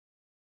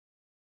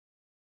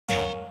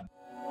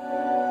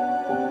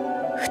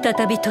再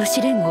び都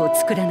市連合を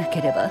作らな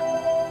ければ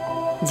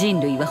人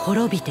類は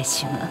滅びて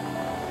しまう。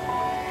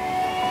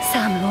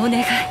サム、お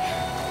願い、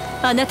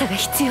あなたが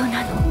必要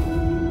なの。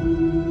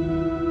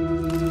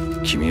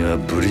君は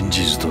ブリン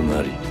ジーズと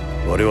なり、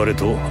我々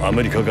とア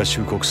メリカ合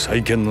衆国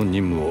再建の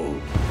任務を負う。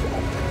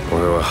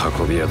俺は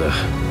運び屋だ。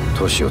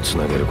都市をつ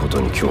なげること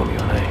に興味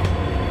はない。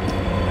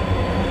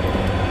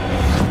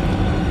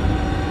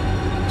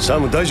サ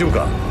ム、大丈夫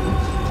か？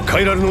カ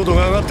イラル濃度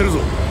が上がってるぞ。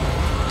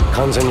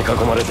完全に囲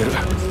まれてる。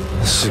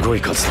すご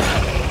い数だ。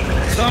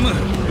サム、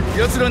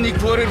奴らに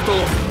食われると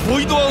ボ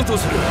イドアウト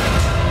する。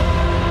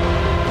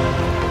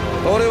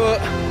俺は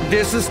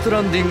デス・スト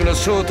ランディングの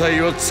正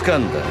体を掴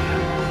んだ。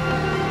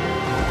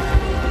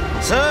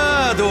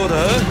さあどうだ？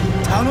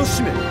楽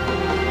しめ。